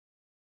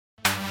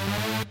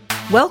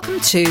Welcome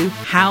to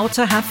How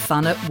to Have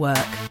Fun at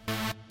Work.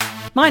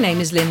 My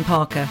name is Lynn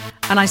Parker,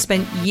 and I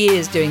spent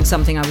years doing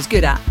something I was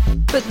good at,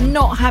 but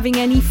not having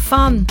any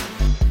fun.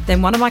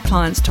 Then one of my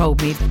clients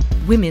told me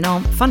women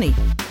aren't funny.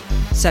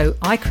 So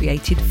I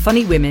created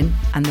Funny Women,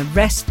 and the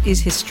rest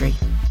is history.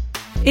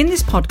 In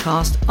this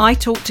podcast, I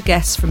talk to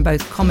guests from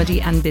both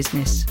comedy and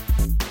business.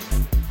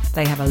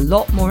 They have a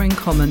lot more in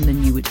common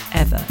than you would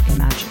ever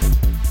imagine.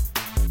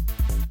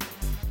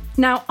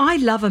 Now, I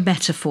love a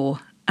metaphor,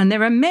 and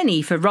there are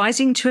many for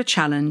rising to a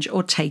challenge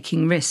or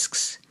taking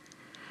risks.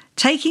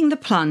 Taking the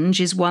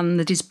plunge is one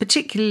that is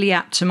particularly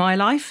apt to my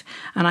life,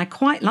 and I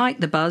quite like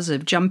the buzz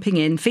of jumping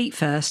in feet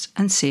first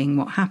and seeing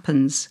what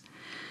happens.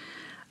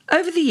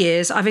 Over the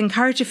years, I've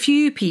encouraged a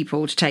few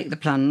people to take the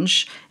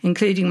plunge,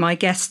 including my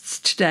guests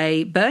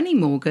today, Bernie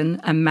Morgan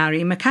and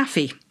Mary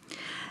McAfee.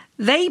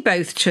 They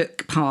both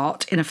took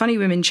part in a Funny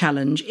Women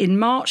Challenge in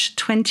March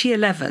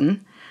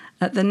 2011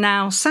 at the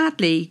now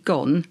sadly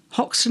gone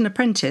Hoxton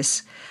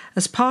Apprentice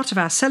as part of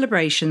our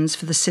celebrations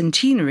for the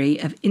centenary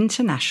of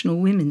International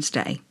Women's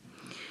Day.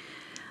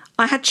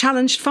 I had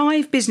challenged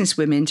 5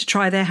 businesswomen to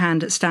try their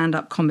hand at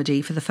stand-up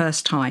comedy for the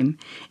first time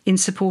in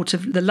support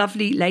of the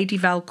lovely Lady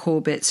Val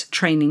Corbett's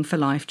Training for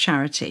Life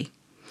charity.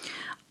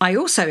 I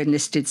also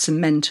enlisted some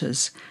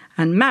mentors,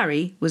 and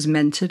Mary was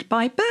mentored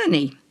by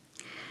Bernie.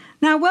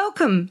 Now,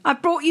 welcome. I've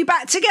brought you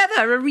back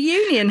together, a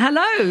reunion.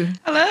 Hello.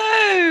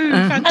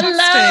 Hello.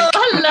 Fantastic.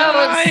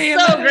 Hello.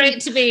 It's so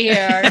great to be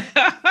here.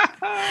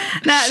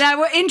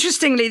 Now,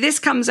 interestingly, this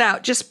comes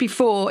out just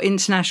before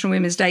International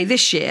Women's Day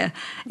this year.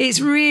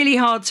 It's really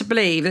hard to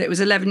believe that it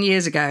was 11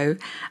 years ago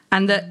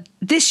and that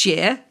this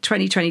year,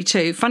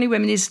 2022, Funny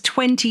Women is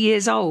 20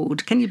 years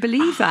old. Can you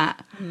believe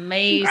that?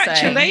 Amazing.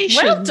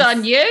 Congratulations. Well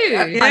done, you.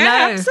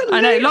 I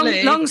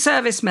know. Long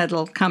service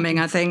medal coming,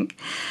 I think.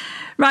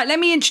 Right, let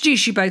me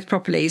introduce you both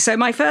properly. So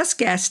my first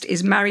guest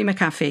is Mary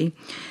McAfee,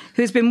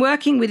 who has been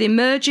working with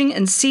emerging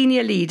and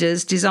senior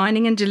leaders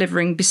designing and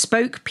delivering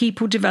bespoke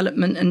people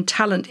development and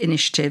talent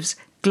initiatives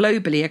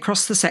globally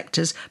across the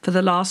sectors for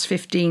the last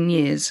 15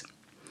 years.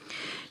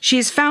 She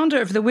is founder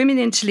of the Women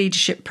into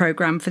Leadership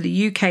programme for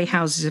the UK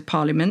Houses of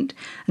Parliament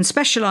and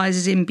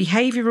specialises in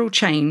behavioural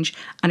change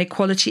and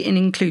equality and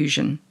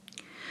inclusion.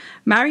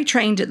 Mary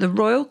trained at the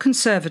Royal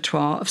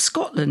Conservatoire of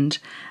Scotland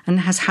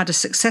and has had a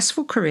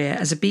successful career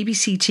as a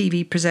BBC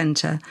TV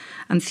presenter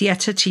and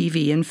theatre,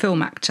 TV and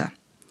film actor.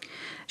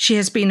 She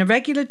has been a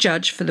regular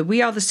judge for the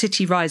We Are the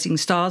City Rising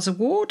Stars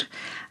Award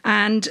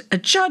and a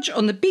judge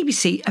on the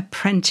BBC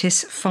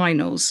Apprentice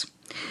Finals.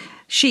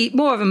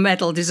 More of a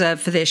medal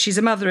deserved for this. She's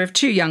a mother of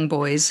 2 young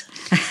boys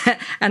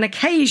and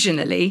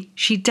occasionally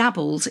she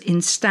dabbles in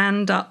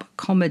stand-up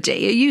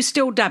comedy. Are you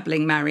still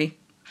dabbling, Mary?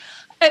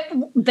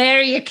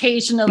 Very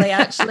occasionally,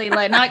 actually,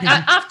 Lynn.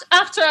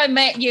 After I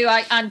met you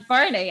and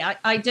Bernie,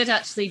 I did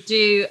actually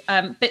do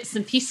bits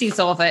and pieces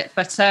of it.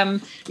 But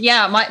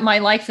my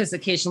life is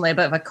occasionally a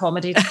bit of a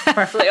comedy, to be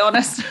perfectly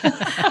honest.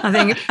 I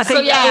think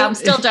I'm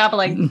still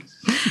dabbling.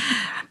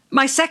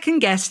 My second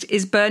guest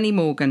is Bernie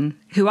Morgan,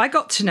 who I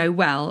got to know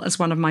well as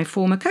one of my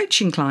former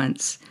coaching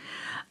clients.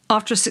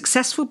 After a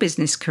successful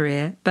business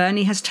career,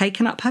 Bernie has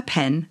taken up her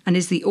pen and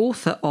is the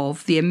author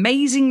of The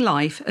Amazing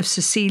Life of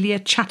Cecilia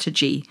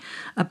Chatterjee,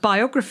 a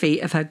biography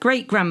of her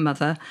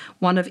great-grandmother,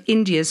 one of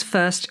India's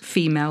first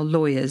female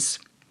lawyers.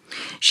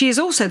 She is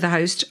also the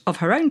host of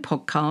her own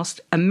podcast,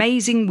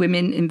 Amazing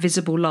Women,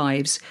 Invisible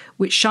Lives,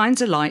 which shines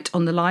a light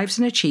on the lives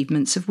and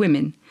achievements of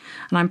women.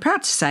 And I'm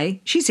proud to say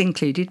she's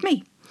included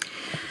me.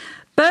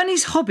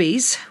 Bernie's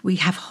hobbies, we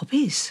have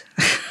hobbies,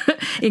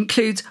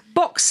 includes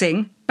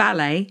boxing,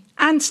 ballet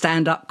and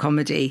stand-up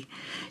comedy.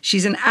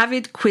 She's an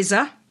avid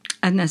quizzer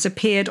and has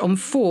appeared on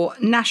 4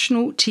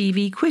 national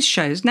TV quiz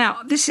shows. Now,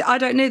 I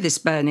don't know this,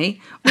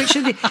 Bernie.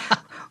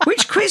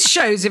 Which quiz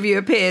shows have you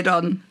appeared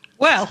on?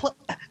 Well,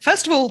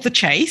 first of all, The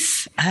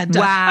Chase. And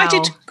wow. I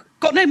did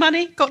got no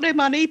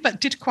money, but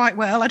did quite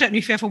well. I don't know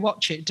if you ever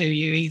watch it, do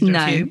you, either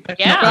of you? But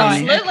yeah,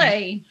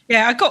 absolutely.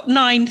 Yeah, I got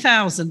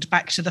 9,000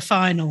 back to the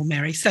final,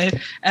 Mary. So,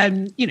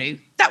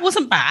 that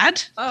wasn't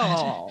bad.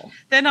 Oh.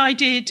 Then I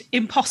did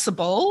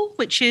Impossible,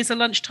 which is a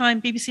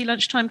BBC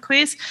lunchtime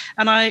quiz,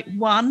 and I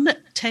won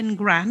 10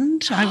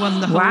 grand. I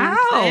won the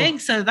whole thing,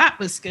 so that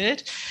was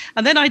good.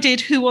 And then I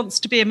did Who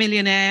Wants to Be a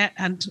Millionaire,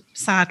 and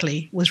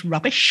sadly was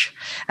rubbish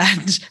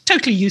and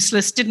totally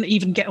useless, didn't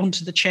even get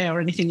onto the chair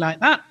or anything like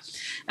that.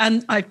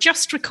 And I've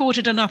just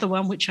recorded another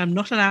one, which I'm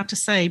not allowed to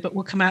say, but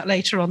will come out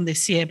later on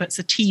this year, but it's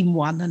a team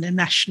one and a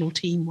national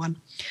team one.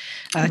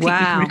 I think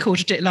we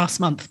recorded it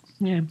last month.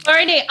 Yeah.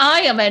 Bernie,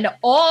 I am in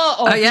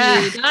awe of you.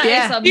 That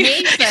is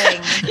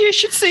amazing. You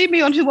should see me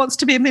on Who Wants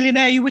to Be a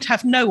Millionaire. You would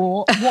have no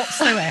awe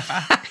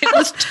whatsoever. It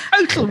was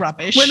total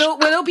rubbish. We'll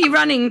all be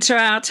running to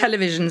our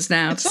televisions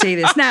now to see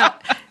this. Now,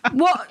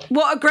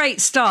 what a great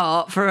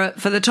start for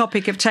the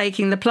topic of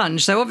taking the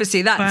plunge. So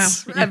obviously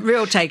that's a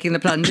real taking the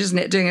plunge, isn't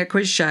it? Doing a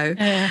quiz show.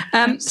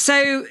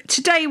 So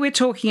today we're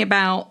talking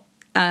about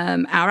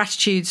our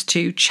attitudes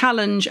to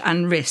challenge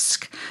and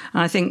risk.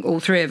 And I think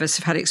all 3 of us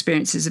have had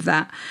experiences of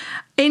that.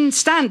 In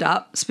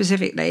stand-up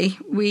specifically,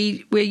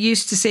 we're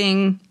used to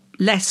seeing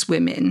less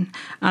women.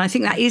 And I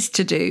think that is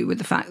to do with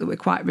the fact that we're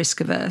quite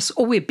risk averse,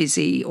 or we're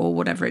busy, or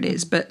whatever it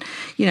is. But,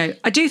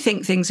 I do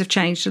think things have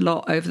changed a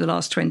lot over the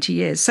last 20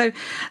 years. So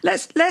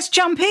let's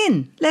jump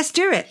in. Let's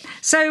do it.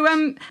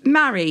 So,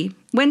 Mary,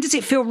 when does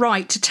it feel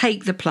right to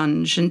take the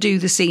plunge and do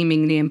the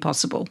seemingly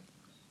impossible?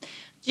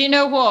 Do you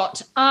know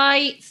what?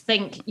 I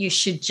think you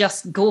should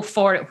just go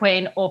for it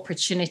when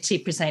opportunity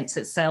presents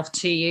itself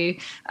to you.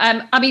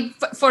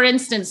 For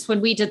instance,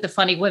 when we did the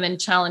Funny Women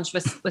Challenge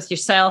with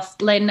yourself,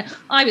 Lynn,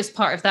 I was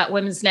part of that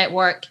women's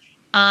network,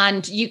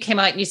 and you came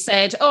out and you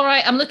said, all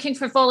right, I'm looking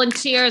for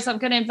volunteers. I'm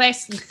going to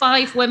invest in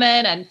 5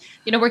 women, and,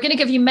 we're going to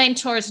give you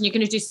mentors, and you're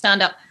going to do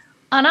stand-up.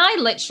 And I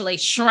literally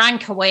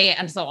shrank away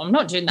and thought, I'm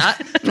not doing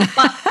that.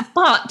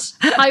 But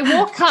I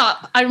woke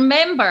up. I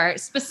remember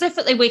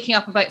specifically waking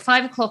up about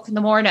 5 o'clock in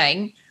the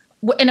morning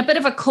in a bit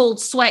of a cold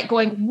sweat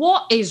going,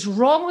 what is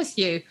wrong with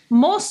you?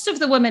 Most of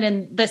the women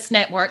in this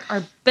network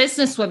are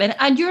business women,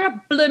 and you're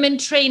a blooming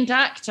trained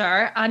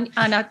actor and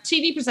a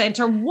TV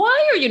presenter.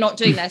 Why are you not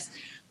doing this?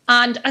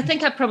 And I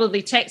think I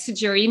probably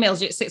texted you or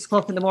emailed you at 6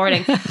 o'clock in the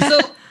morning.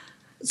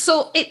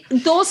 So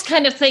those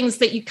kind of things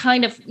that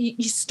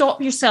you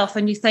stop yourself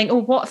and you think,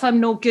 oh, what if I'm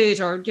no good?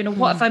 Or,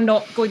 what if I'm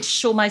not going to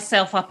show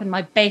myself up in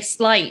my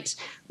best light?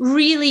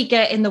 Really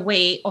get in the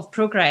way of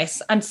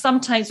progress. And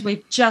sometimes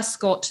we've just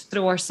got to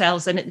throw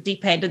ourselves in at the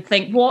deep end and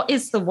think, what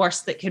is the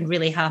worst that can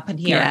really happen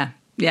here?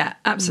 Yeah,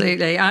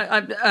 absolutely.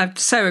 I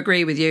so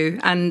agree with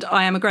you. And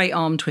I am a great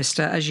arm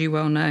twister, as you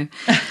well know.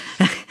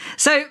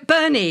 So,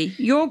 Bernie,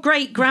 your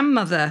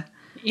great-grandmother,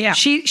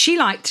 she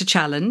liked to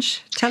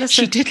challenge. Tell us.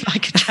 She did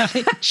like a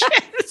challenge,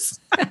 yes.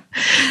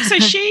 So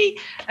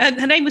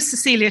her name was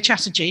Cecilia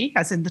Chatterjee,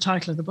 as in the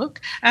title of the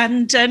book,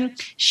 and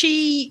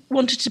she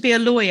wanted to be a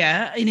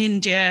lawyer in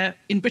India,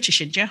 in British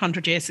India,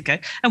 100 years ago.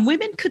 And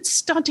women could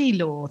study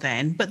law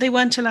then, but they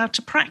weren't allowed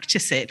to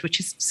practice it,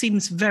 which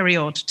seems very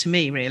odd to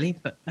me, really,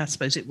 but I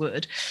suppose it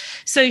would.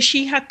 So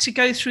she had to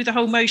go through the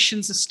whole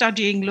motions of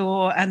studying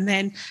law and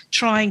then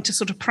trying to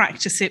sort of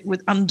practice it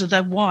under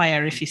the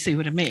wire, if you see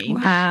what I mean.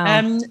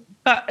 Wow.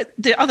 But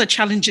the other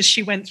challenges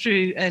she went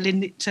through,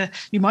 Lynn,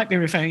 you might be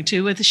referring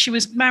to, was she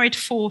was married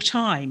 4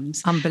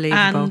 times.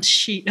 Unbelievable. And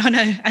she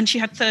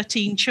had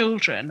 13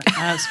 children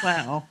as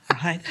well.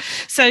 Right.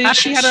 So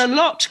she had a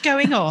lot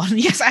going on.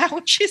 Yes,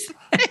 ouch is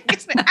the thing,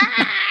 isn't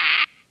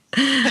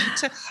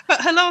it?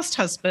 But her last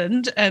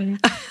husband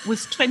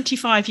was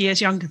 25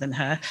 years younger than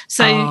her.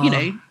 So, when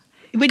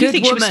you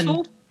think woman. She was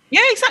 4. Yeah,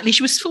 exactly.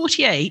 She was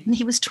 48 and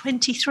he was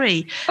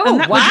 23. Oh,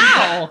 and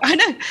wow. I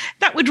know.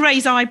 That would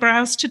raise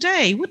eyebrows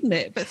today, wouldn't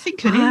it? But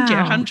think of India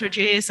 100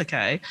 years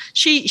ago.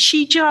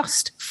 She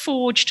just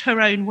forged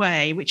her own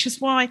way, which is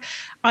why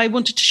I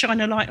wanted to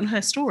shine a light on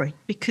her story,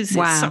 because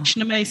it's such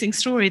an amazing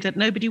story that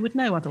nobody would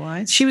know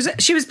otherwise. She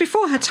was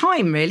before her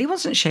time, really,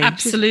 wasn't she?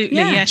 Absolutely,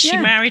 yes. She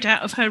married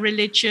out of her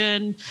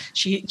religion.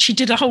 She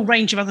did a whole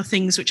range of other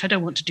things, which I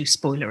don't want to do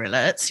spoiler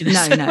alerts.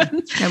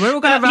 No, we're all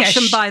going to rush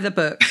and buy the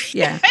book.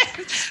 Yeah.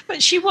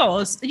 But she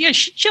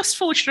just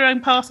forged her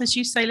own path, as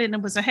you say, Lynn,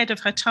 and was ahead of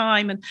her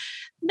time, and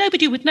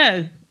nobody would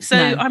know. So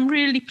I'm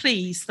really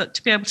pleased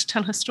to be able to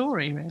tell her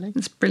story, really.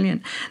 That's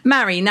brilliant.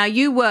 Mary, now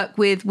you work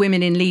with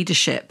women in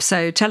leadership,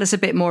 so tell us a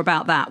bit more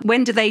about that.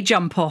 When do they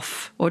jump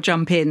off or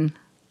jump in?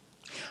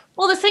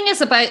 Well, the thing is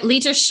about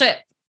leadership,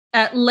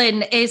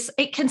 Lynn, is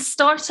it can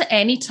start at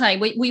any time.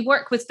 We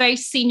work with very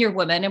senior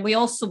women, and we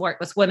also work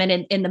with women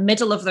in the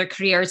middle of their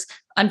careers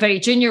and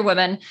very junior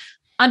women.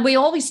 And we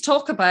always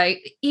talk about,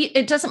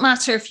 it doesn't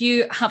matter if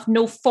you have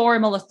no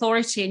formal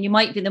authority and you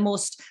might be the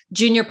most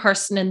junior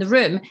person in the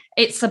room.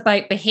 It's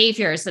about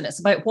behaviours, and it's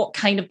about what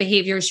kind of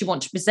behaviours you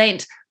want to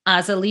present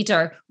as a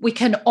leader. We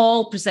can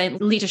all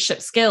present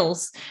leadership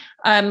skills.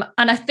 And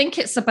I think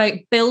it's about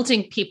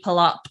building people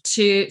up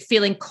to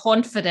feeling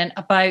confident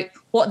about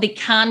what they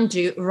can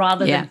do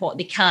rather than what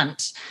they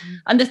can't.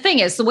 And the thing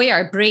is, the way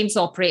our brains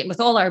operate with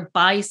all our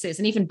biases,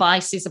 and even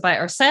biases about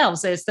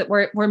ourselves, is that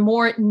we're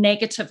more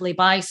negatively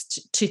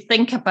biased to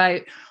think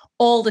about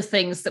all the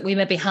things that we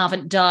maybe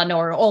haven't done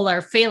or all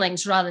our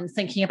failings, rather than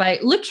thinking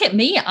about, look at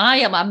me, I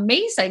am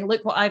amazing.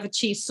 Look what I've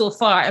achieved so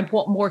far, and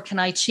what more can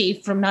I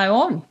achieve from now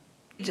on?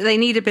 They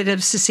need a bit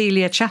of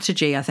Cecilia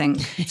Chatterjee, I think,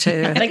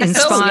 to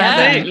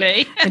inspire them.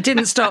 It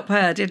didn't stop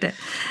her, did it?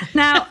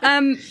 Now,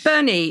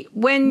 Bernie,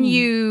 when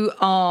you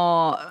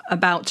are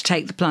about to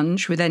take the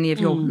plunge with any of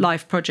your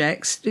life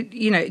projects, do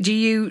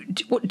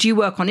you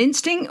work on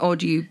instinct, or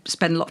do you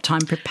spend a lot of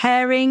time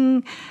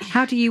preparing?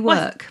 How do you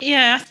work?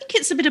 I think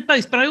it's a bit of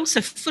both, but I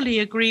also fully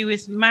agree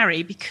with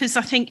Mary, because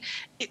I think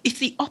if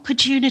the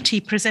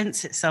opportunity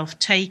presents itself,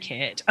 take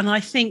it. And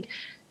I think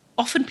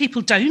often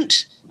people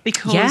don't,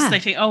 because they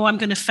think, I'm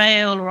going to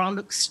fail, or I'll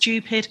look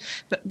stupid.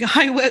 But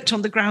I worked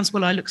on the grounds,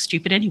 I look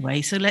stupid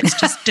anyway, so let's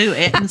just do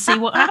it and see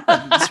what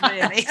happens,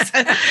 really.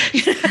 So,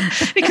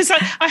 because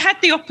I had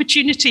the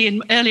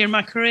opportunity earlier in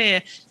my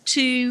career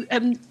to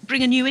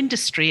bring a new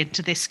industry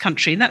into this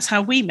country. And that's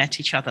how we met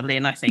each other,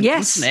 Lynn, I think,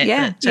 yes, wasn't it?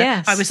 Yeah,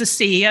 yes. I was a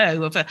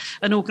CEO of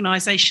an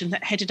organisation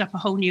that headed up a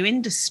whole new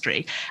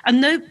industry.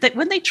 And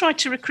when they tried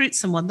to recruit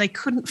someone, they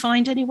couldn't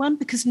find anyone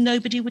because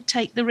nobody would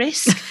take the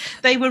risk.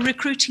 They were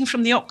recruiting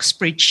from the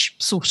Oxbridge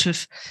sort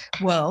of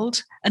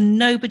world, and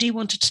nobody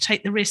wanted to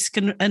take the risk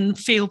and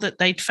feel that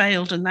they'd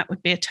failed and that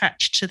would be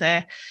attached to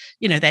their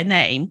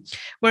name.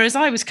 Whereas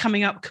I was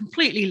coming up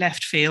completely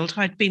left field.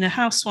 I'd been a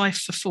housewife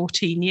for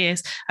 14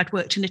 years. I'd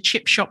worked in a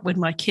chip shop when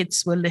my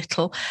kids were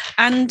little.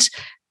 And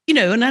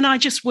and then I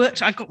just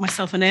worked, I got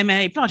myself an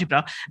MA, blah, blah,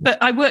 blah. But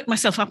I worked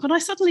myself up and I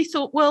suddenly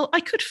thought, well,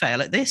 I could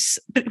fail at this,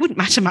 but it wouldn't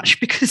matter much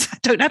because I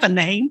don't have a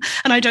name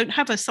and I don't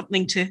have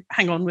something to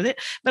hang on with it.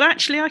 But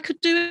actually I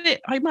could do it.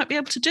 I might be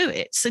able to do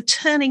it. So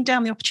turning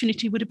down the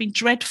opportunity would have been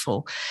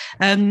dreadful.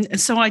 And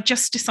so I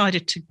just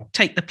decided to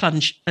take the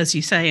plunge, as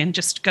you say, and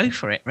just go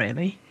for it,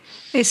 really.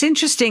 It's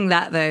interesting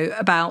that, though,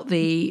 about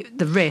the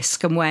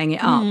risk and weighing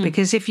it up,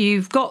 because if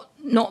you've got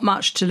not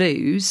much to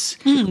lose,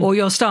 or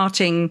you're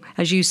starting,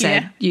 as you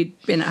said,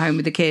 you'd been at home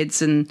with the kids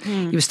and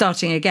you were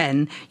starting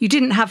again, you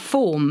didn't have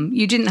form,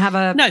 you didn't have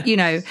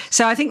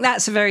so I think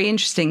that's a very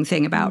interesting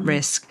thing about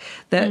risk,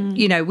 that,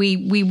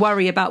 we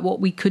worry about what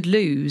we could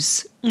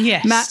lose.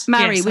 Yes.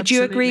 Mary, would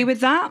you agree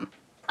with that?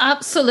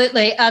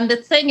 Absolutely. And the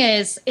thing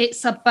is, it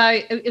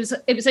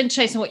was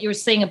interesting what you were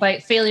saying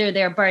about failure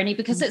there, Bernie,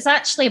 because it's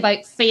actually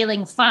about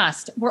failing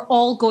fast. We're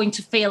all going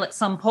to fail at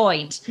some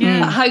point.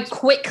 But how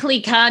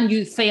quickly can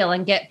you fail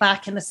and get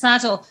back in the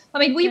saddle? I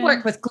mean, we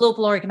work with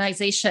global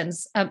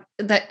organizations,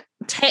 that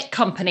tech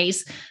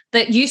companies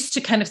that used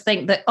to kind of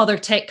think that other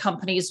tech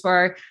companies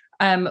were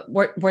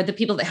the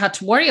people that had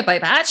to worry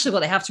about. But actually what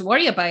they have to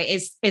worry about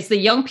is the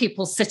young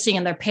people sitting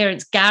in their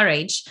parents'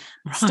 garage,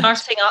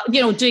 starting up,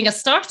 doing a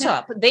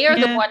startup. They are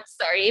the ones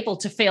that are able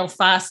to fail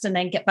fast and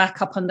then get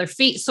back up on their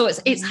feet. So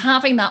it's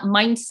having that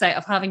mindset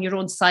of having your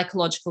own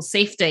psychological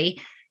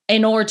safety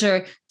in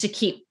order to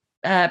keep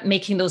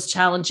making those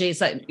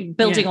challenges,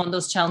 building on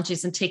those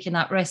challenges and taking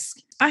that risk.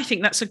 I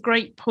think that's a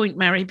great point,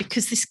 Mary,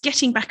 because this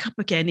getting back up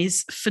again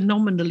is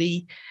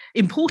phenomenally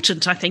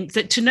important, I think,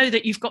 that to know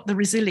that you've got the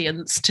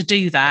resilience to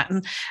do that.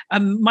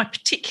 And my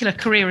particular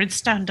career in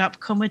stand-up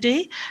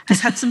comedy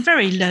has had some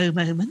very low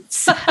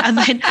moments. And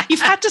then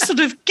you've had to sort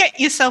of get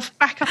yourself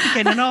back up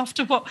again. And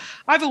after what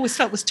I've always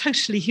felt was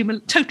total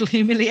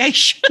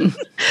humiliation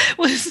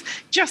was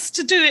just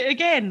to do it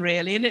again,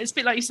 really. And it's a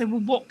bit like you said,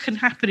 well, what can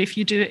happen if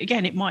you do it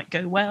again? It might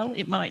go well,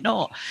 it might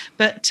not.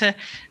 But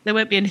there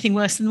won't be anything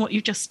worse than what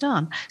you've just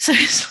done. So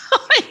it's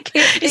like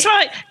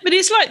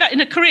that in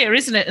a career,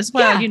 isn't it, as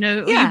well?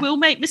 You will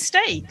make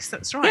mistakes.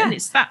 That's right. And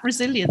it's that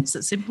resilience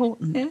that's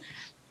important. Yeah.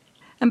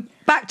 And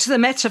back to the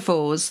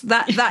metaphors,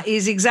 that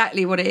is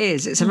exactly what it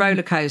is. It's a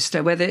roller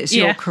coaster, whether it's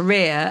your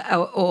career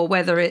or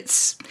whether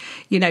it's,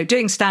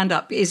 doing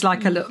stand-up is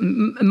like a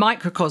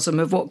microcosm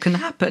of what can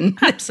happen.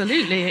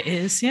 Absolutely it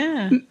is,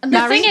 yeah. And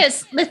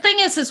the thing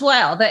is as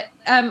well that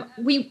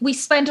we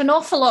spend an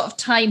awful lot of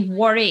time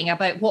worrying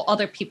about what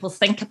other people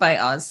think about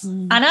us.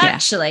 And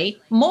actually,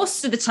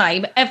 most of the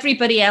time,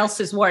 everybody else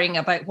is worrying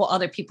about what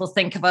other people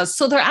think of us.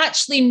 So they're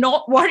actually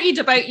not worried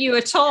about you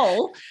at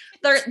all.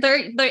 They're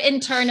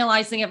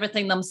internalizing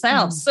everything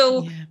themselves.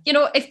 So,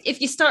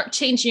 if you start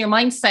changing your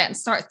mindset and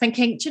start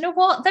thinking, do you know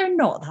what? They're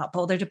not that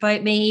bothered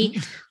about me.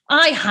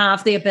 I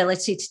have the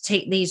ability to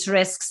take these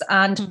risks,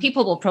 and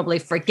people will probably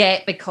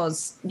forget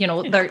because,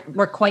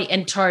 we're quite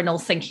internal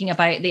thinking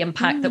about the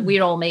impact that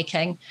we're all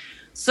making.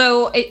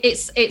 So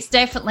it's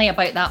definitely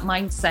about that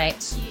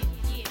mindset.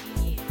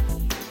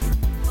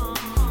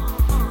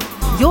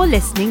 You're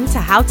listening to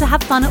How to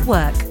Have Fun at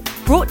Work,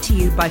 brought to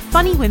you by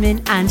Funny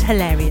Women and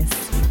Hilarious.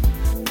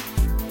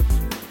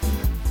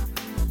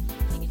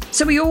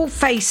 So we all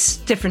face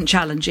different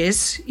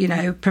challenges,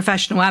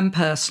 professional and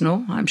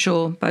personal. I'm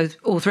sure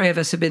all three of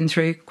us have been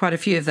through quite a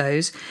few of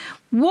those.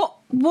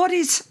 What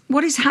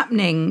is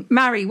happening,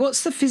 Mary?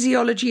 What's the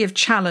physiology of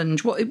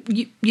challenge?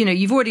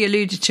 You've already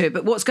alluded to it,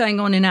 but what's going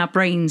on in our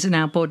brains and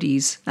our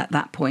bodies at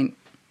that point?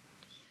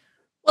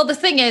 Well, the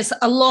thing is,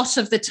 a lot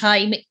of the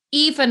time,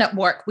 even at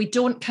work, we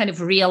don't kind of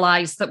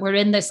realize that we're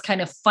in this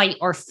kind of fight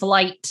or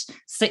flight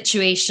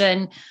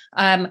situation.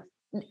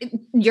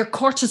 Your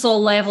cortisol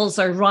levels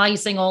are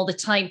rising all the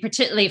time,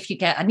 particularly if you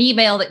get an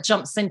email that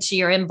jumps into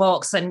your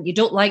inbox and you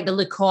don't like the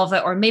look of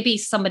it, or maybe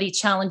somebody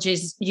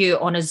challenges you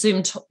on a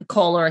Zoom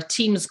call or a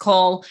Teams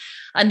call,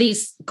 and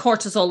these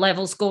cortisol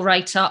levels go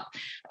right up.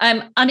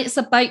 And it's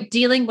about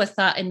dealing with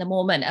that in the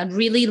moment and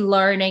really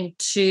learning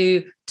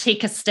to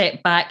take a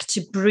step back,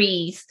 to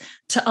breathe,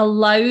 to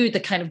allow the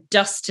kind of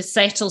dust to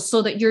settle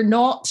so that you're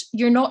not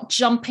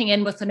jumping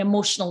in with an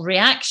emotional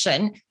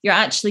reaction. You're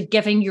actually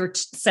giving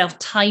yourself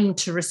time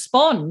to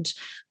respond.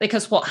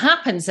 Because what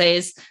happens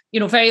is,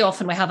 very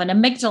often we have an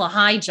amygdala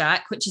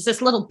hijack, which is this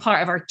little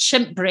part of our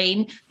chimp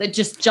brain that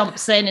just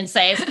jumps in and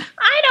says,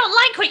 I don't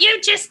like what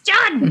you just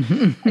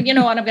done, and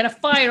I'm going to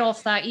fire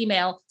off that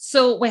email.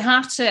 So we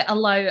have to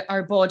allow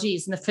our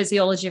bodies and the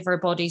physiology of our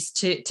bodies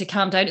to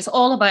calm down. It's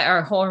all about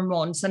our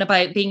hormones and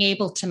about being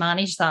able to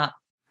manage that.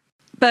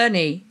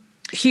 Bernie,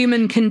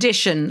 human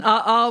condition.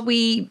 Are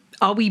we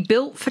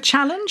built for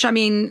challenge? I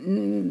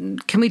mean,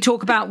 can we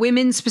talk about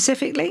women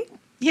specifically?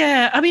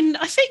 Yeah, I mean,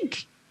 I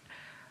think,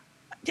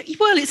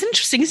 well, it's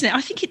interesting, isn't it? I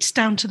think it's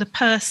down to the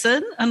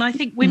person. And I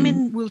think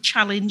women will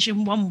challenge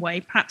in one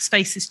way, perhaps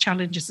faces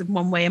challenges in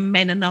one way, and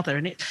men another.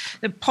 And it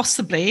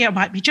possibly, I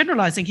might be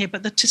generalising here,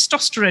 but the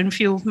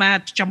testosterone-fueled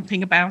mad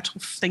jumping about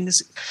of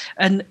things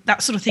and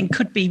that sort of thing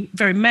could be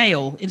very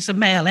male. It's a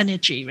male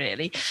energy,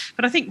 really.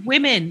 But I think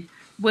women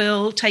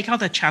will take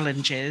other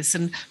challenges.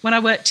 And when I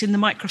worked in the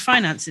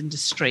microfinance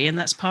industry, and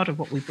that's part of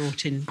what we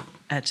brought in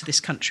to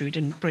this country, we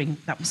didn't bring,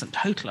 that wasn't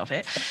total of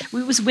it. It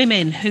was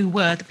women who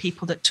were the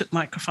people that took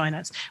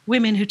microfinance,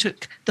 women who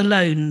took the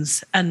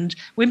loans, and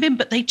women,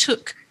 but they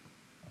took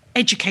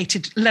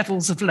educated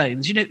levels of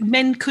loans. You know,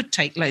 men could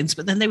take loans,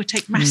 but then they would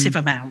take massive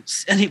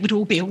amounts, and it would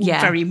all be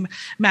very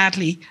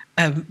madly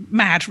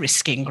mad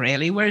risking,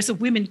 really. Whereas the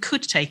women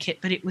could take it,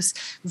 but it was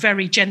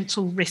very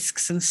gentle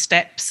risks and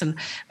steps,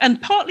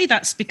 and partly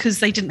that's because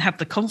they didn't have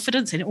the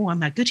confidence in,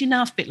 am I good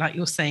enough? A bit like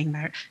you're saying,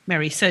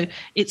 Mary. So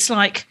it's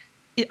like,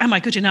 am I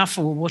good enough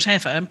or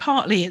whatever? And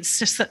partly it's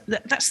just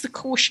that's the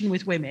caution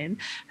with women,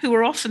 who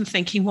are often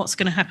thinking, what's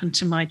going to happen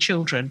to my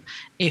children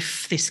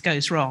if this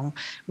goes wrong?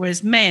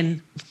 Whereas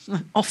men,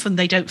 often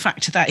they don't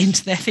factor that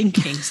into their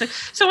thinking. So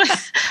I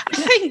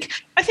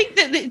think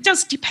that it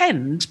does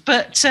depend,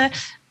 but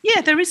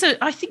yeah,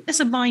 I think there's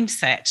a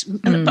mindset.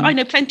 But I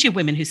know plenty of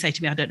women who say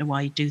to me, I don't know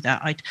why you do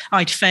that.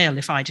 I'd fail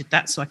if I did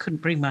that, so I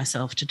couldn't bring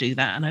myself to do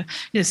that. And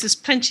there's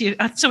plenty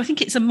of, so I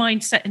think it's a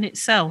mindset in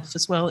itself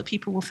as well, that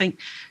people will think,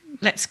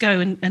 let's go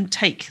and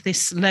take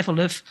this level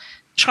of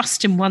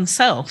trust in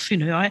oneself. You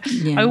know, I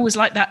always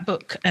like that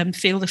book,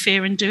 Feel the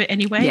Fear and Do It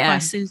Anyway, by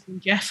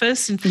Susan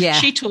Jeffers. And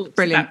she talks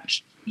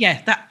about,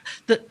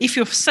 that if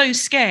you're so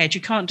scared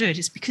you can't do it,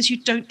 it's because you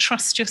don't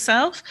trust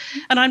yourself.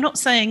 And I'm not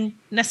saying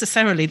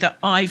necessarily that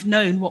I've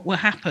known what will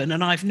happen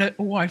and I've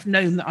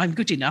known that I'm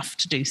good enough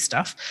to do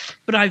stuff,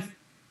 but I've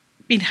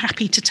been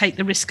happy to take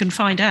the risk and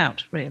find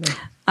out, really.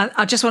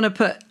 I just want to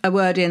put a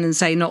word in and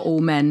say not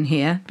all men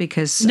here,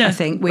 because I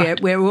think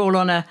we're all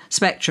on a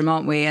spectrum,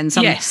 aren't we? And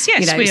some, yes,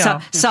 we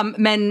are. Some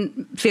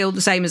men feel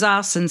the same as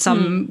us, and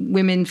some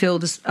women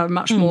are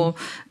much more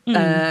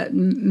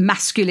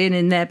masculine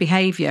in their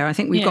behaviour. I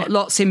think we've got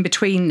lots in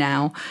between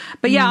now.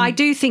 But I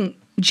do think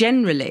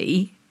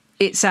generally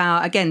it's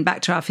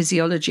back to our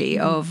physiology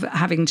of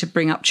having to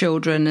bring up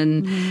children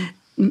and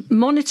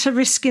monitor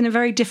risk in a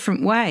very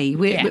different way.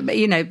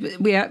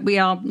 We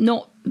are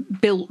not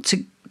built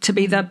to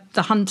be the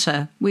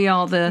hunter. We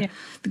are the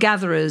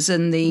gatherers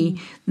and the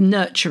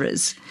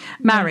nurturers.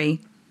 Mary,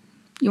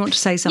 you want to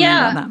say something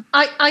about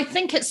that? I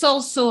think it's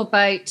also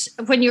about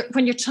when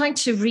you're trying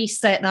to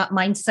reset that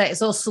mindset,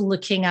 is also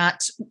looking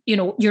at, you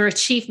know, your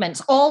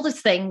achievements, all the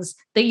things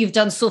that you've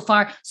done so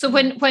far. So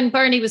when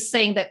Bernie was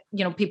saying that,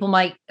 you know, people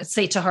might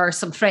say to her,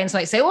 some friends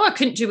might say, I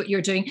couldn't do what you're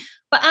doing.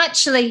 But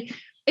actually,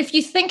 if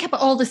you think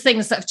about all the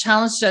things that have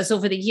challenged us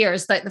over the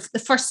years, like the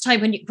first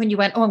time when you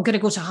went, I'm going to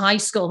go to high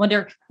school,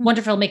 wonder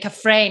if I'll make a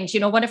friend, you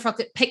know, wonder if I'll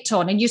get picked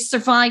on, and you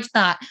survived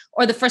that.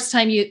 Or the first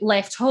time you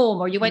left home,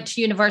 or you went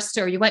to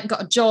university, or you went and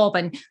got a job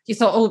and you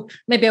thought,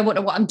 maybe I won't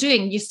know what I'm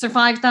doing. You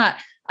survived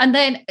that. And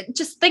then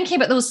just thinking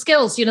about those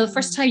skills, you know, the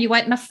first time you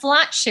went in a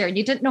flat share and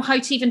you didn't know how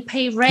to even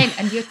pay rent,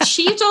 and you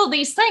achieved all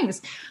these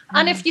things.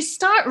 And if you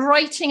start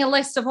writing a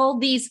list of all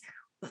these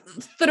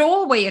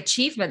throwaway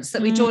achievements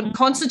that we don't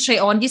concentrate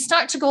on, you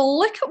start to go,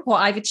 look at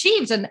what I've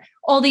achieved and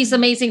all these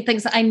amazing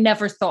things that I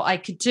never thought I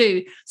could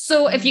do.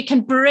 So if you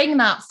can bring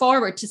that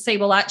forward to say,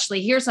 well,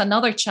 actually, here's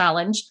another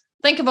challenge.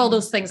 Think of all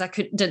those things I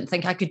didn't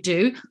think I could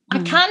do. I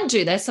can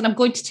do this, and I'm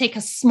going to take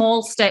a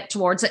small step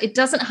towards it. It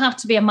doesn't have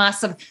to be a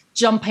massive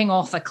jumping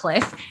off a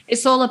cliff.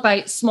 It's all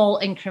about small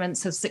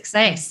increments of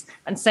success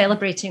and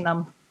celebrating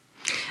them.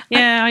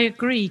 Yeah, I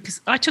agree,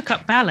 because I took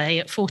up ballet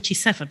at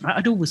 47. Right?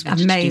 I'd always wanted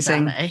to do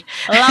ballet.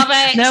 Love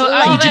it.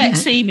 No, you didn't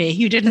see me.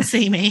 You didn't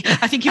see me.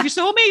 I think if you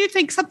saw me, you'd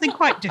think something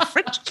quite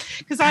different,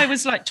 because I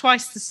was like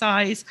twice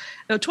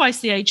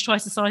the age,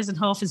 twice the size, and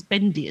half as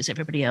bendy as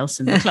everybody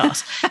else in the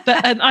class. But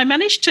I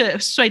managed to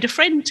persuade a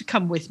friend to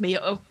come with me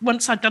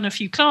once I'd done a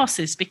few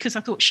classes, because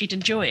I thought she'd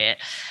enjoy it.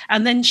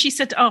 And then she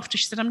said,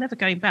 I'm never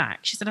going back.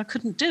 She said, I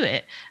couldn't do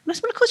it. And I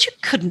said, well, of course you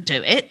couldn't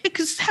do it,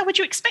 because how would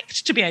you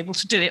expect to be able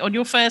to do it on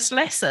your first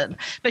lesson?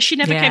 But she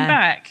never came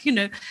back, you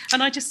know.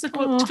 And I just said,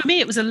 well, for me,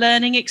 it was a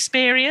learning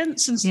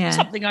experience and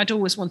something I'd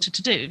always wanted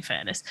to do, in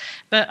fairness.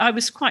 But I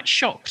was quite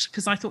shocked,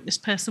 because I thought this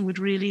person would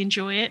really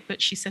enjoy it.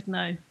 But she said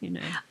no, you know.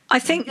 I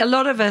think a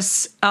lot of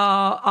us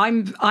are,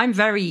 I'm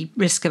very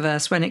risk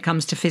averse when it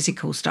comes to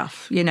physical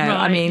stuff, you know. Right,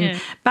 I mean,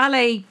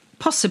 ballet,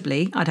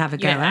 possibly I'd have a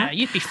go at.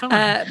 You'd be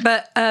fine.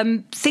 But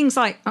things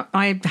like,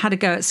 I had a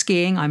go at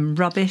skiing. I'm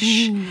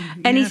rubbish.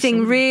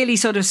 Anything really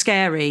sort of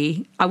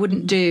scary, I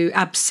wouldn't do.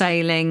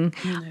 Abseiling,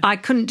 I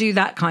couldn't do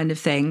that kind of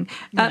thing.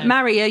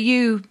 Mary, are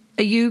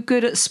you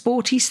good at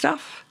sporty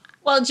stuff?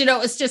 Well, do you know,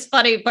 it's just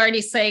funny,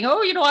 Bernie saying,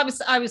 you know,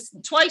 I was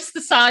twice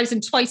the size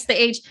and twice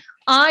the age.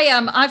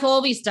 I've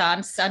always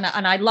danced and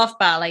I love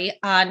ballet.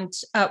 And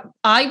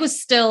I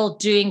was still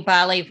doing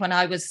ballet when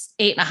I was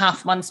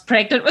 8.5 months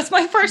pregnant with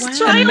my first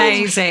child.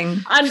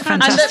 Amazing. And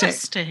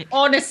fantastic.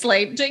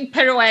 Honestly, doing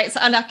pirouettes,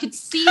 and I could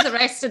see the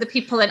rest of the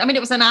people it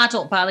was an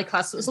adult ballet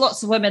class. So it was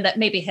lots of women that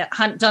maybe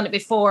hadn't done it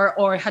before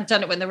or had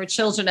done it when they were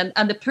children.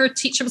 And the poor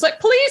teacher was like,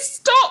 please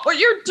stop what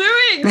you're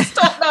doing.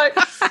 Stop now.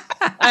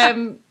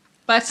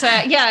 But so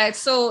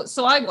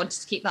I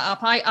wanted to keep that up.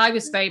 I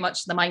was very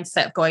much in the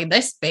mindset of going,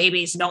 this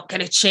baby's not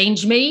going to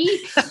change me.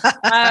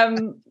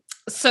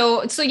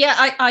 So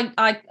yeah,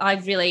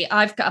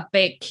 I've got a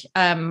big,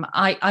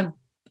 I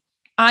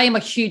am a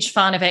huge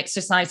fan of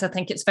exercise. I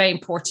think it's very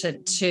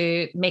important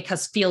to make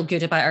us feel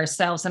good about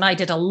ourselves. And I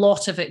did a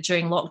lot of it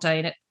during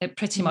lockdown. It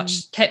pretty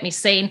much kept me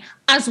sane,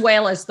 as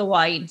well as the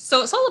wine.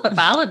 So it's all about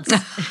balance.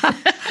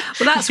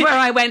 Well, that's where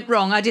I went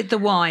wrong. I did the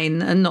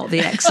wine and not the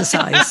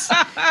exercise.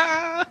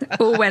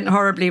 All went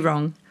horribly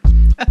wrong.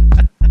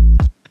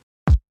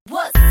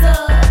 What's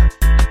up?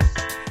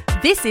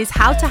 This is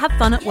How to Have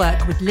Fun at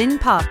Work with Lynn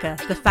Parker,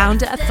 the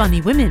founder of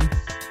Funny Women.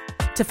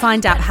 To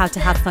find out how to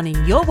have fun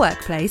in your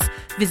workplace,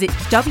 visit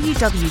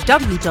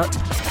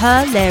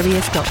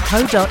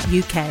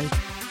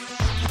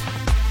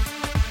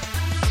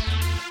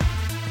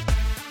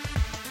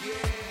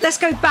www.herlarious.co.uk. Let's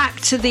go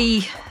back to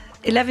the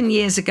 11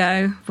 years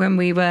ago when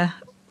we were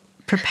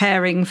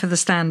preparing for the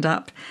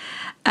stand-up.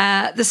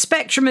 The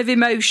spectrum of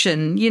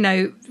emotion,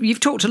 you've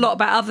talked a lot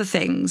about other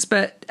things,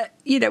 but,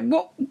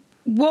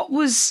 what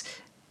was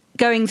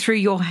going through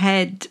your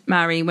head,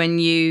 Mary, when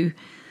you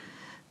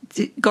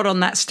got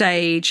on that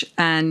stage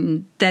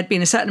and there'd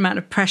been a certain amount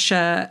of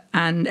pressure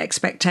and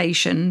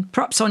expectation,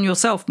 perhaps on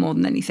yourself more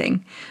than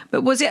anything,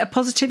 but was it a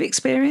positive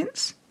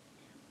experience?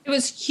 It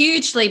was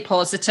hugely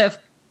positive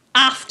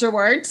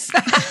afterwards.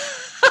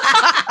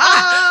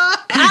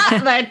 At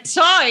the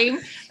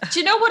time, do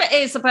you know what it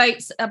is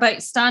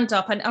about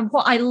stand-up and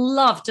what I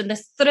loved and the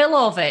thrill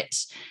of it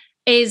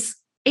is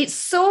it's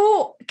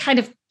so kind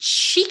of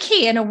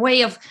cheeky in a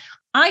way of,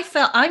 I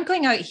felt I'm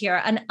going out here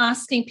and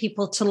asking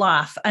people to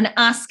laugh and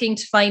asking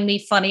to find me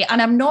funny.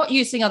 And I'm not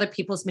using other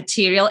people's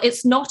material.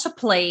 It's not a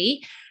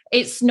play.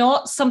 It's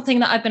not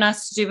something that I've been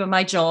asked to do with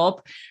my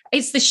job.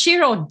 It's the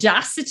sheer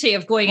audacity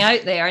of going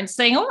out there and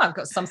saying, oh, I've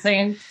got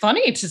something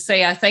funny to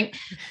say, I think.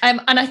 And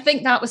I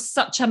think that was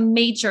such a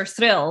major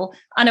thrill.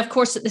 And of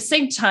course, at the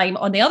same time,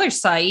 on the other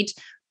side,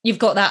 you've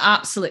got that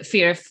absolute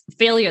fear of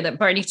failure that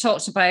Bernie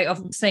talked about,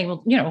 of saying,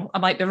 well, I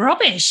might be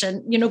rubbish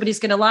and nobody's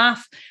going to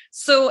laugh.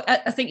 So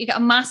I think you get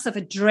a massive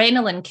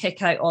adrenaline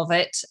kick out of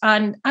it.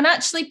 And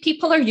actually,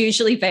 people are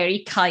usually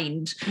very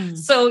kind.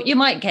 So you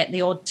might get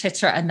the odd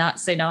titter and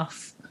that's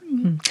enough.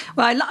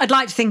 Well, I'd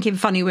like to think in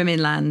Funny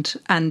Women Land,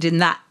 and in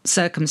that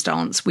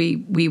circumstance,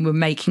 we were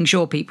making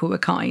sure people were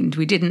kind.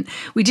 We didn't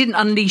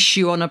unleash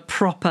you on a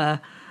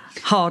proper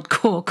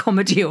hardcore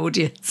comedy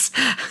audience.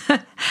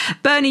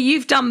 Bernie,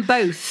 you've done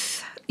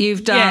both.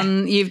 You've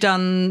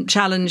done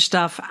challenge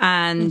stuff,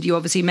 and you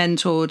obviously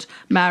mentored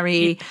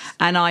Mary,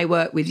 and I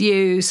work with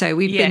you. So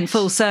we've been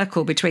full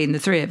circle between the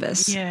three of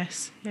us.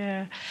 Yes,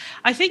 yeah.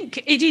 I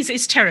think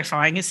it's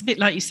terrifying. It's a bit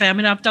like you say. I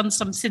mean, I've done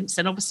some since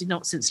then, obviously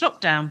not since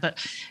lockdown,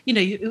 but,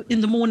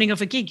 in the morning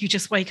of a gig, you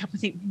just wake up and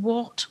think,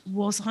 what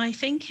was I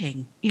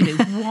thinking?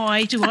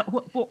 Why do I,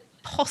 what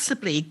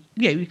possibly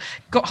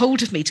got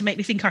hold of me to make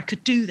me think I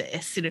could do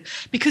this,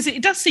 because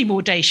it does seem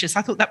audacious.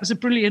 I thought that was a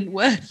brilliant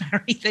word,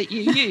 Mary, that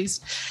you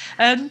used.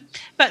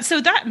 But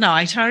so that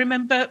night I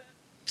remember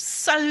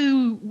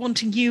so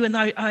wanting you, and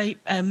I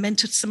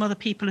mentored some other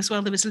people as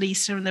well. There was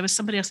Lisa and there was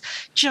somebody else,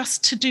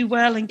 just to do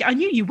well, and I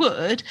knew you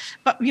would,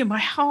 but my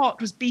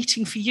heart was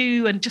beating for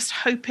you and just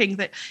hoping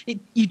that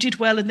you did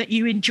well and that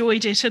you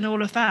enjoyed it and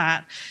all of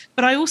that.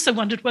 But I also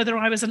wondered whether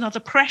I was another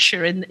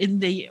pressure in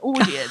the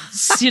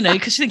audience,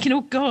 because you're thinking,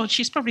 oh God,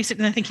 she's probably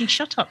sitting there thinking,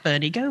 shut up,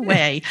 Bernie, go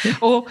away.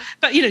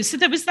 But so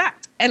there was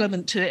that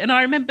element to it. And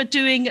I remember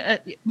doing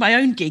my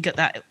own gig at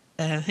that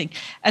thing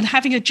and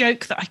having a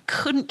joke that I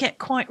couldn't get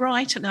quite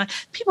right, and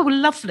people were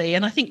lovely.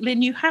 And I think,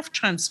 Lynn, you have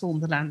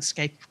transformed the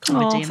landscape of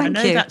comedy, and I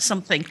know that's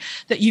something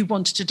that you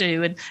wanted to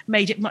do and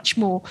made it much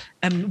more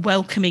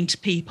welcoming to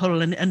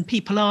people, and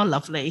people are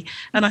lovely,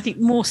 and I think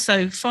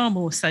far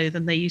more so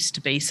than they used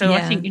to be. So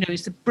I think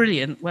it's a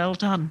brilliant, well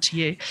done to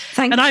you.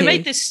 Thank you.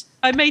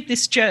 I made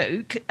this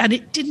joke and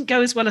it didn't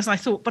go as well as I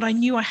thought, but I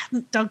knew I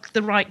hadn't dug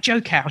the right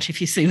joke out, if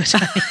you see what I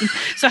mean.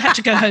 So I had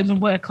to go home and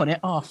work on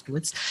it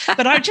afterwards.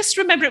 But I just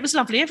remember it was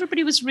lovely.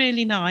 Everybody was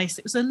really nice.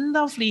 It was a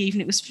lovely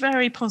evening. It was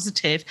very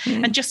positive,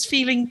 and just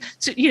feeling,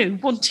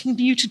 wanting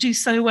you to do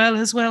so well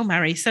as well,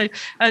 Mary. So,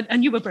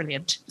 and you were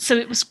brilliant. So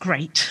it was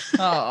great.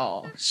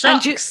 Oh,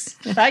 shucks.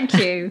 Thank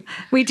you.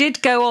 We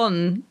did go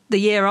on the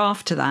year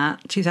after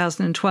that,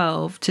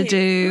 2012, to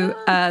do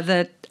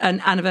an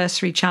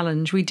anniversary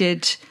challenge. We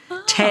did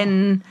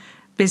 10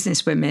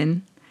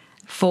 businesswomen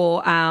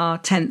for our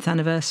 10th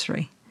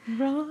anniversary.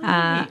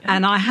 Right.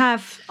 And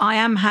I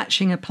am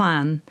hatching a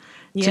plan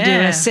to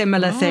do a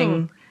similar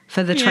thing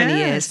for the 20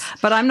 years.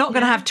 But I'm not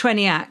going to have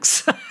 20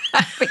 acts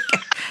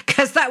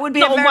because that would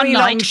be not a very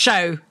long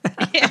show.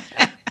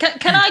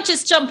 Can I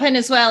just jump in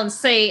as well and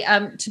say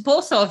to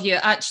both of you,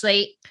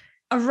 actually,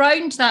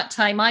 around that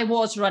time, I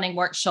was running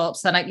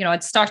workshops and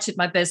I'd started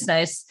my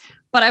business,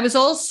 but I was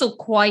also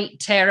quite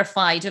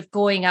terrified of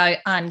going out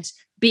and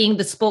being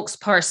the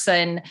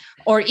spokesperson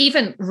or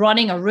even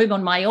running a room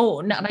on my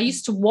own. And I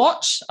used to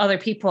watch other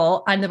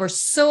people and they were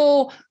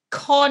so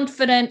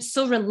confident,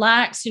 so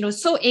relaxed,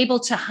 so able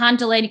to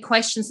handle any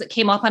questions that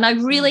came up. And I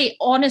really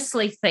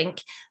honestly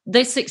think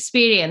this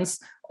experience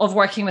of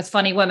working with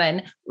funny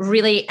women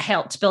really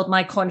helped build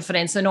my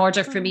confidence in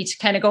order for me to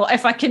kind of go,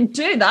 if I can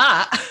do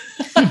that,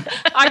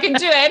 I can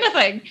do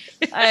anything.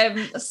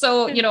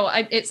 So,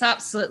 it's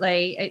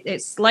absolutely,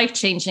 it's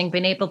life-changing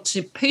being able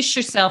to push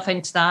yourself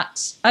into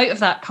that, out of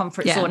that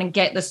comfort zone and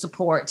get the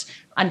support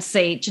and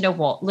say, do you know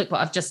what, look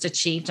what I've just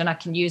achieved and I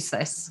can use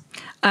this.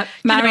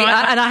 Mary,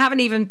 and I haven't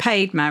even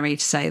paid Mary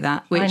to say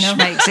that, which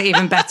makes it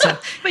even better.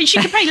 But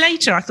she can pay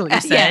later, I thought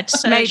you said.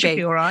 So maybe. It should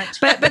be all right.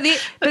 But the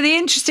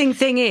interesting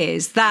thing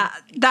is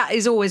that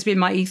has always been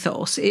my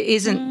ethos. It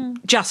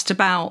isn't just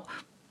about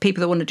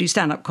people that want to do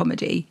stand-up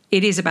comedy.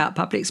 It is about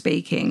public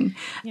speaking.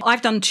 Yeah.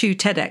 I've done 2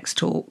 TEDx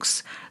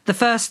talks. The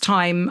first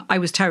time I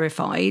was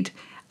terrified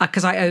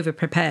because I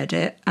over-prepared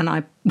it and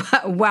I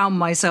wound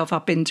myself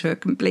up into a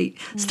complete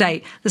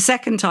state. The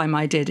second time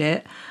I did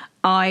it,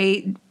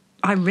 I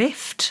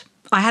riffed.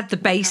 I had the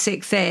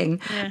basic thing.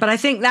 Yeah. But I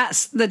think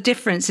that's the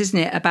difference, isn't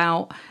it,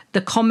 about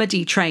the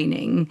comedy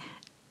training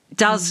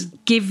does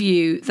give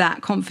you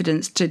that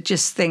confidence to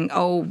just think,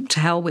 oh, to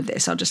hell with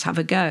this, I'll just have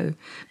a go.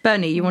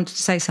 Bernie, you wanted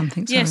to say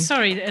something?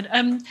 Sorry.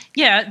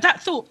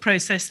 That thought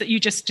process that you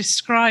just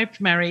described,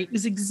 Mary,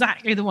 was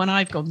exactly the one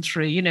I've gone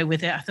through,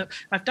 with it. I thought,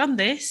 I've done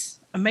this,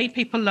 I made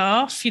people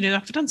laugh,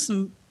 I've done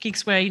some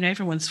gigs where,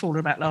 everyone's fallen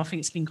about laughing,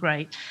 it's been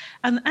great.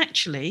 And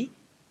actually,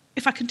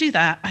 if I can do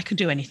that, I can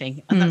do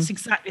anything. And that's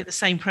exactly the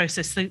same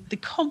process, the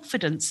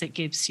confidence it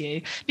gives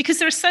you. Because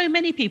there are so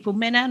many people,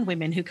 men and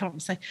women, who come up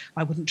and say,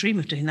 I wouldn't dream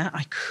of doing that.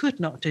 I could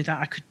not do that.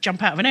 I could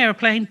jump out of an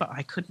aeroplane, but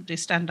I couldn't do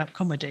stand-up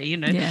comedy,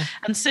 Yeah.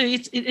 And so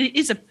it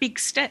is a big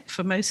step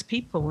for most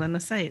people. And I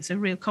say it's a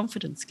real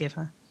confidence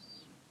giver.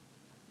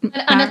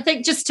 And I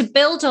think just to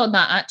build on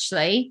that,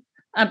 actually,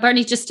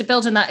 Bernie, just to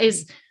build on that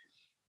is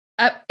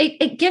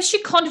it gives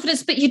you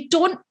confidence, but you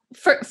don't.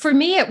 For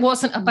me, it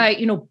wasn't about,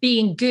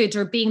 being good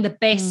or being the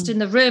best in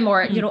the room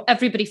or,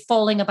 everybody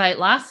falling about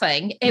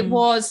laughing. It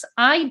was,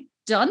 I've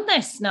done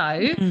this now.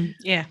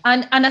 Yeah.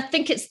 And I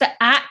think it's the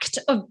act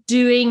of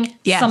doing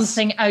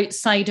something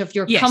outside of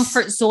your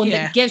comfort zone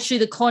that gives you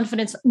the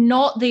confidence,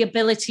 not the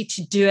ability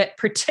to do it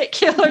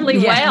particularly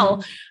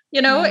well.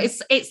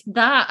 It's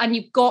that, and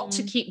you've got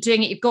to keep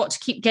doing it. You've got to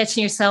keep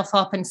getting yourself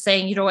up and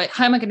saying,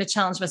 how am I going to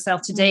challenge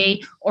myself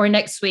today or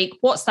next week?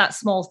 What's that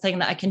small thing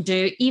that I can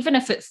do? Even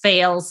if it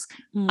fails,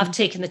 I've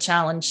taken the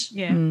challenge.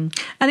 Yeah. And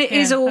it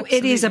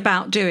is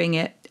about doing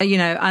it, and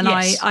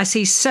yes. I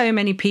see so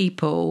many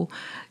people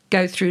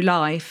go through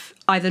life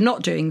either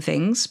not doing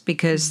things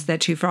because they're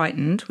too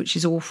frightened, which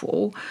is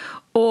awful,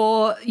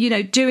 or,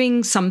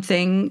 doing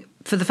something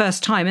for the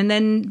first time and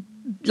then,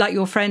 like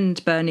your friend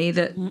Bernie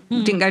that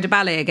didn't go to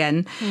ballet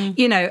again,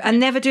 and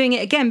never doing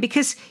it again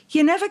because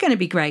you're never going to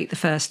be great the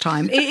first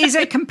time. It is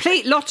a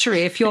complete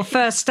lottery if you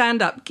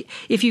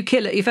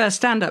kill at your first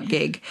stand-up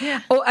gig.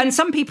 Yeah. And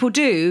some people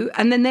do,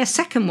 and then their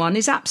second one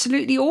is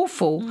absolutely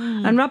awful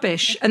and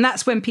rubbish. And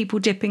that's when people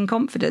dip in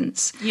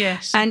confidence.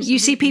 Yes. And absolutely. You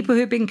see people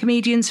who've been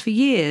comedians for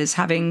years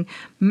having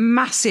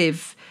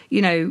massive,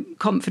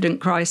 confident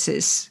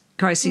crises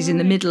in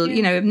the middle,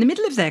 in the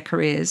middle of their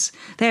careers.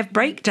 They have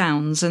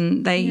breakdowns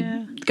and they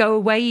go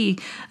away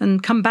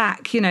and come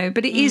back,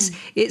 but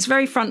it's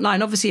very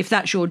frontline. Obviously, if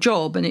that's your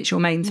job and it's your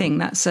main thing,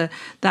 that's a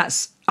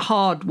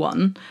hard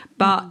one.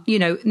 But,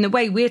 in the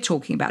way we're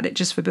talking about it,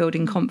 just for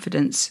building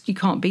confidence, you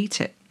can't beat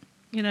it.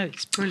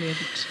 It's brilliant.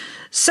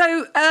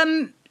 So,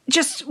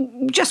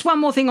 just one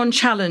more thing on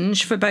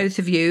challenge for both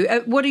of you.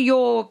 What are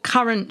your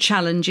current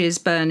challenges,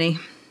 Bernie?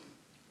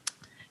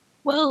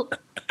 Well,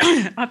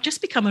 I've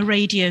just become a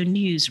radio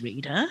news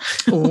reader,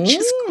 which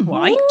is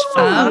quite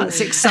fun.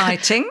 That's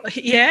exciting.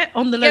 Yeah,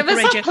 on the local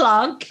radio. Give us a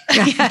plug.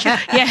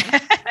 Yeah,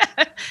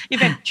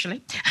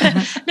 eventually.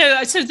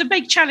 No, so the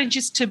big challenge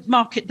is to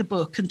market the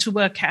book and to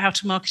work out how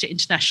to market it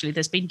internationally.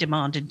 There's been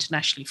demand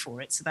internationally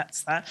for it, so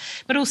that's that.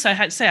 But also,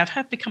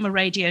 I've become a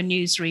radio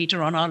news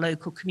reader on our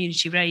local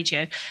community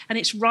radio, and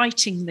it's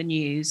writing the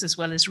news as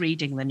well as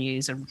reading the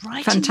news. And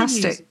writing the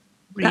news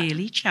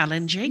really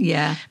challenging,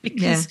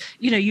 because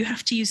you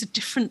have to use a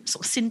different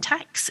sort of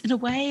syntax in a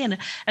way and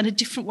a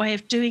different way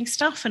of doing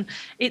stuff, and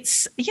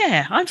it's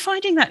I'm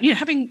finding that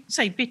having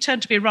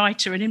turned to be a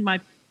writer, and in my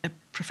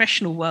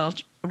professional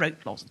world I wrote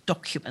lots of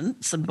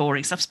documents and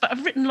boring stuff, but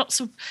I've written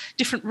lots of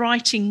different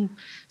writing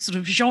sort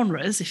of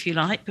genres, if you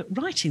like, but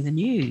writing the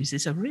news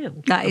is really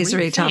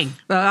thing.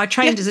 Tough. Well, I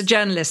trained as a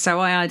journalist, so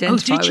I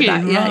identify with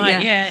that.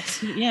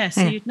 Right. Yes,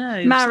 you'd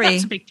know. Mary, so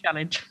that's a big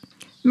challenge.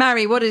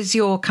 Mary, what is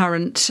your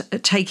current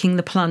taking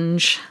the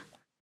plunge?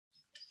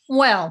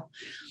 Well,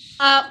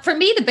 For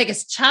me, the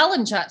biggest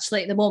challenge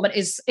actually at the moment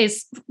is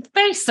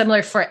very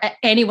similar for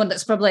anyone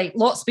that's probably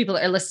lots of people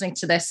that are listening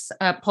to this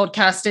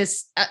podcast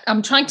is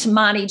I'm trying to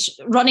manage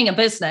running a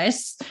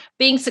business,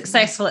 being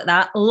successful at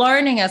that,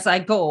 learning as I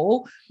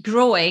go,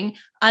 growing,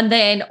 and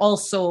then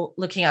also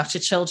looking after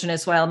children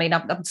as well. I mean,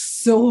 I'm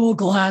so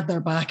glad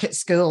they're back at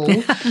school.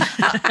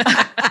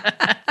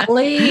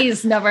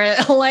 Please never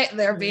let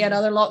there be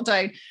another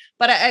lockdown.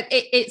 But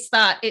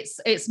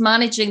it's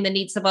managing the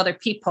needs of other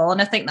people.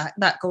 And I think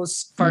that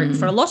goes for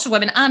a lot of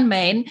women and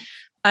men,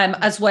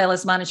 as well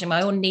as managing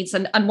my own needs.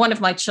 And one of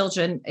my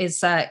children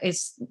is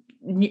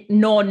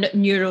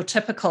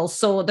non-neurotypical.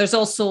 So there's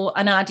also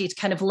an added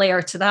kind of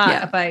layer to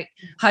that about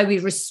how we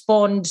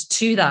respond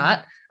to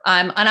that.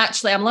 And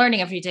actually, I'm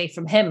learning every day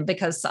from him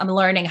because I'm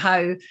learning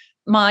how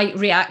my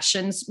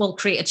reactions will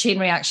create a chain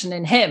reaction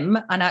in him.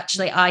 And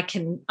actually, I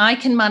can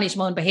manage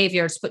my own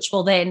behaviors, which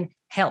will then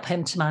help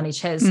him to manage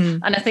his.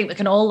 And I think we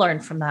can all learn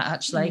from that,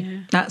 actually.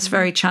 Yeah. That's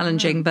very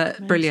challenging, but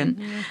amazing. Brilliant.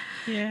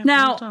 Yeah,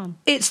 now, well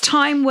it's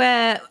time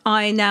where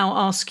I now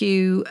ask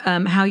you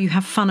how you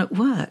have fun at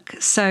work.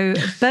 So,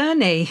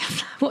 Bernie,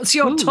 what's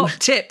your top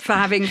tip for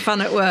having fun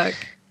at work?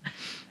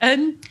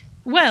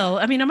 Well,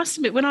 I mean, I must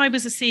admit, when I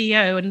was a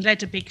CEO and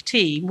led a big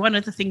team, one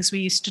of the things we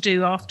used to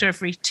do after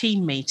every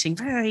team meeting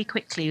very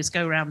quickly was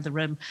go around the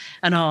room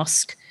and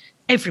ask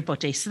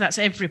everybody, so that's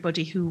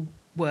everybody who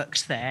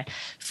worked there,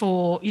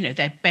 for, you know,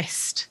 their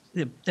best,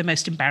 the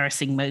most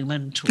embarrassing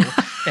moment or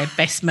their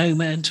best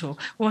moment or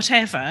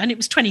whatever. And it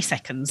was 20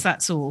 seconds,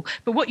 that's all.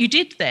 But what you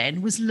did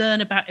then was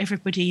learn about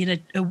everybody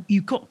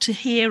you got to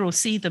hear or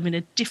see them in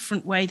a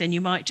different way than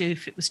you might do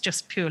if it was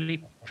just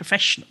purely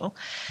professional.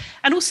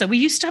 And also we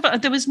used to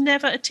have, there was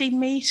never a team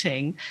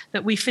meeting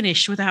that we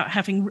finished without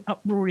having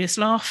uproarious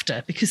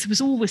laughter, because there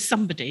was always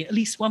somebody, at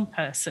least one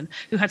person,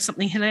 who had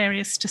something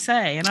hilarious to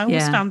say. And I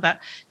always found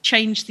that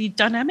changed the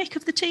dynamic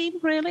of the team,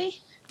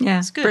 really. Yeah,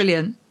 it's good.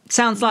 Brilliant.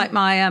 Sounds like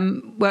my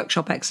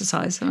workshop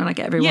exercise when I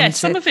get everyone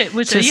some of it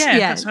was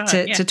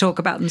to talk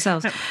about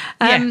themselves.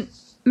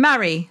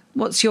 Mary,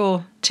 what's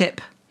your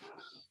tip?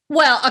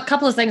 Well, a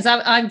couple of things.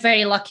 I'm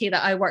very lucky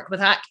that I work with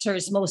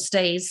actors most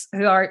days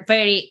who are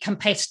very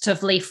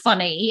competitively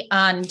funny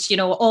and, you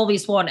know,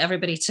 always want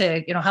everybody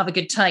to, you know, have a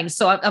good time.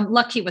 So I'm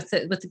lucky with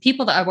the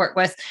people that I work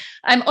with.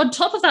 On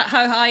top of that,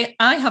 how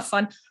I have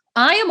fun.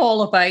 I am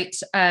all about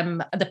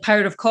the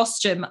power of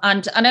costume,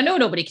 and I know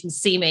nobody can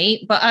see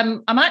me, but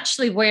I'm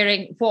actually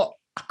wearing a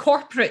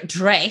corporate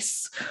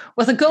dress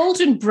with a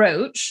golden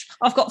brooch.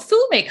 I've got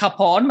full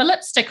makeup on, my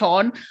lipstick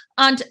on,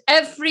 and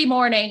every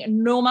morning,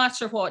 no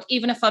matter what,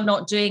 even if I'm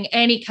not doing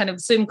any kind of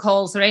Zoom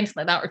calls or anything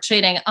like that or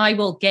training, I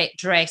will get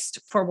dressed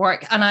for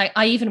work. And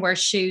I even wear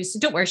shoes. I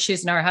don't wear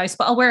shoes in our house,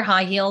 but I'll wear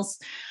high heels.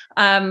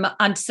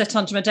 And sit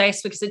under my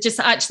desk, because it just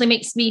actually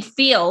makes me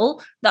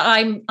feel that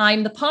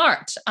I'm the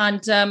part.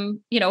 And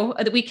you know,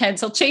 at the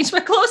weekends I'll change my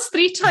clothes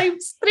three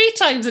times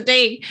a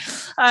day,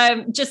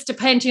 just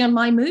depending on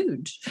my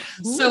mood.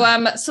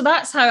 Ooh. So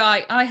that's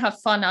how I have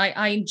fun.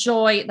 I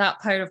enjoy that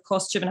power of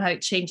costume and how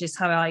it changes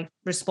how I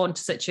respond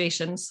to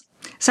situations.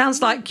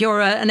 Sounds like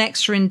you're an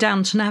extra in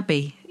Downton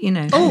Abbey. You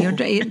know,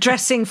 you're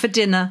dressing for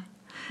dinner.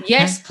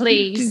 Yes,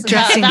 please.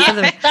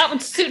 That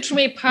would suit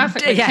me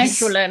perfectly. Yes. Thank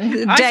you,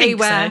 Lynn.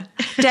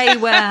 Day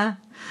wear,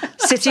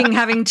 sitting,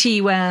 having tea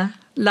wear.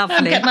 Lovely.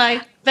 I'll get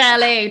my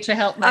valet to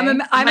help me. I'm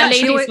my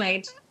lady's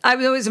maid.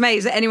 I'm always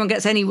amazed that anyone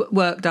gets any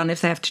work done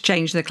if they have to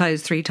change their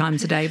clothes 3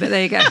 times a day. But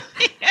there you go.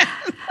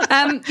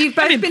 You've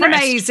both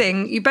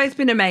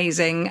been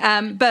amazing.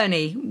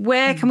 Bernie,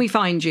 where can we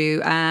find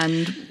you?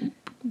 And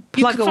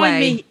plug away. Find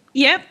me.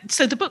 Yeah,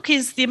 so the book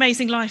is The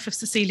Amazing Life of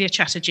Cecilia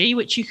Chatterjee,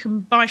 which you can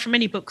buy from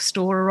any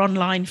bookstore or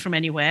online from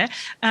anywhere.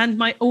 And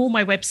my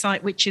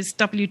website, which is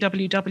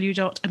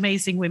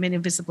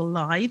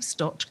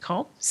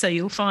www.amazingwomeninvisiblelives.com. So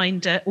you'll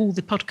find all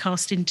the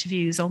podcast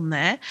interviews on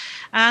there.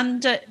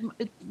 And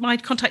my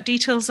contact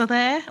details are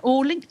there,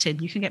 or LinkedIn.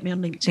 You can get me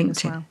on LinkedIn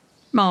as well.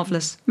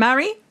 Marvellous.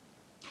 Mary?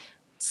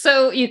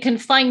 So you can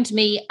find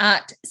me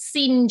at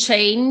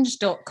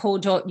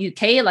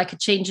scenechange.co.uk, like a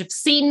change of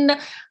scene.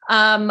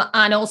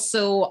 And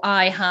also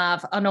I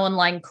have an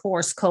online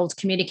course called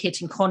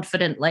Communicating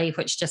Confidently,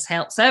 which just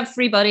helps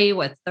everybody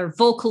with their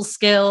vocal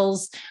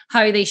skills,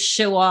 how they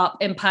show up,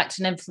 impact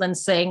and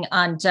influencing.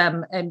 And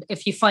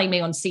if you find me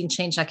on Scene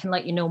Change, I can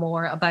let you know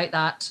more about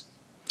that.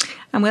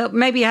 And we'll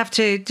maybe have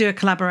to do a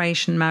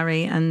collaboration,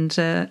 Mary, and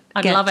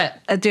I'd love it.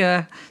 Do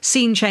a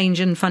Scene Change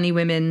and Funny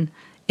Women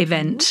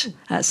event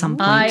at some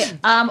point. I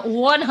am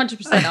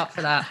 100% up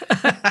for that.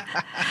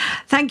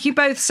 Thank you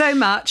both so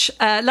much.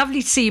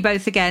 Lovely to see you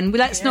both again.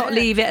 Let's not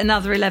leave it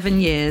another 11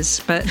 years,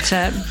 but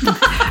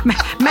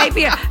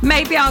maybe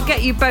I'll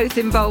get you both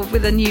involved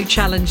with a new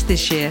challenge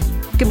this year.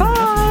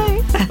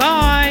 Goodbye.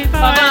 Bye.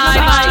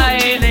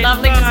 Bye.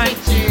 Lovely to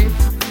meet you.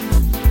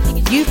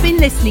 You've been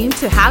listening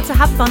to How to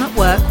Have Fun at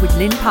Work with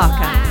Lynn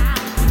Parker.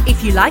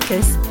 If you like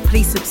us,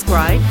 please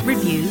subscribe,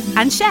 review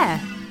and share.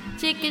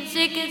 Chicken,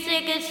 chicken,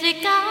 chicken,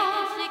 chicken.